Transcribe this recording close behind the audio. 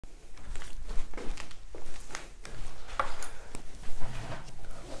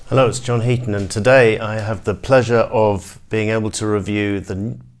Hello, it's John Heaton, and today I have the pleasure of being able to review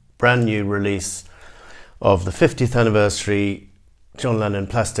the brand new release of the 50th anniversary John Lennon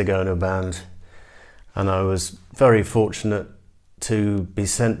Plastic Ono Band, and I was very fortunate to be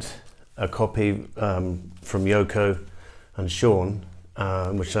sent a copy from Yoko and Sean,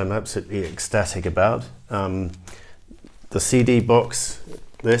 which I'm absolutely ecstatic about. The CD box,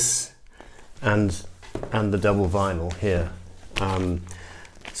 this, and the double vinyl here.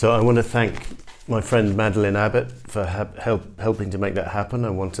 So I want to thank my friend Madeline Abbott for helping to make that happen. I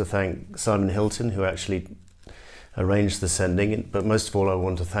want to thank Simon Heaton, who actually arranged the sending, but most of all I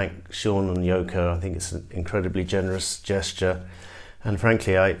want to thank Sean and Yoko. I think it's an incredibly generous gesture, and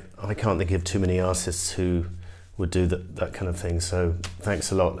frankly I can't think of too many artists who would do that kind of thing, so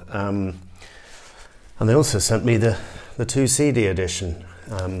thanks a lot. And they also sent me the 2 CD edition.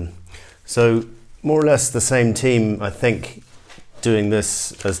 So more or less the same team, I think, doing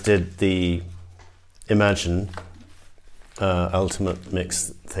this as did the Imagine Ultimate Mix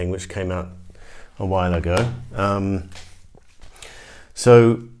thing, which came out a while ago.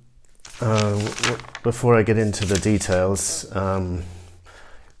 Before I get into the details,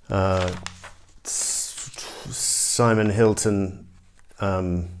 Simon Heaton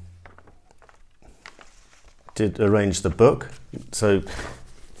did arrange the book. So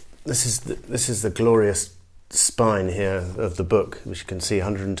this is the glorious spine here of the book, which you can see,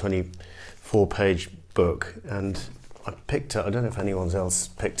 124-page book, and I don't know if anyone else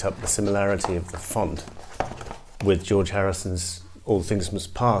picked up the similarity of the font with George Harrison's All Things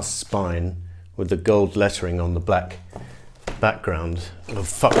Must Pass spine with the gold lettering on the black background. Oh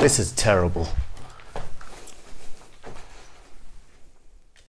fuck, this is terrible.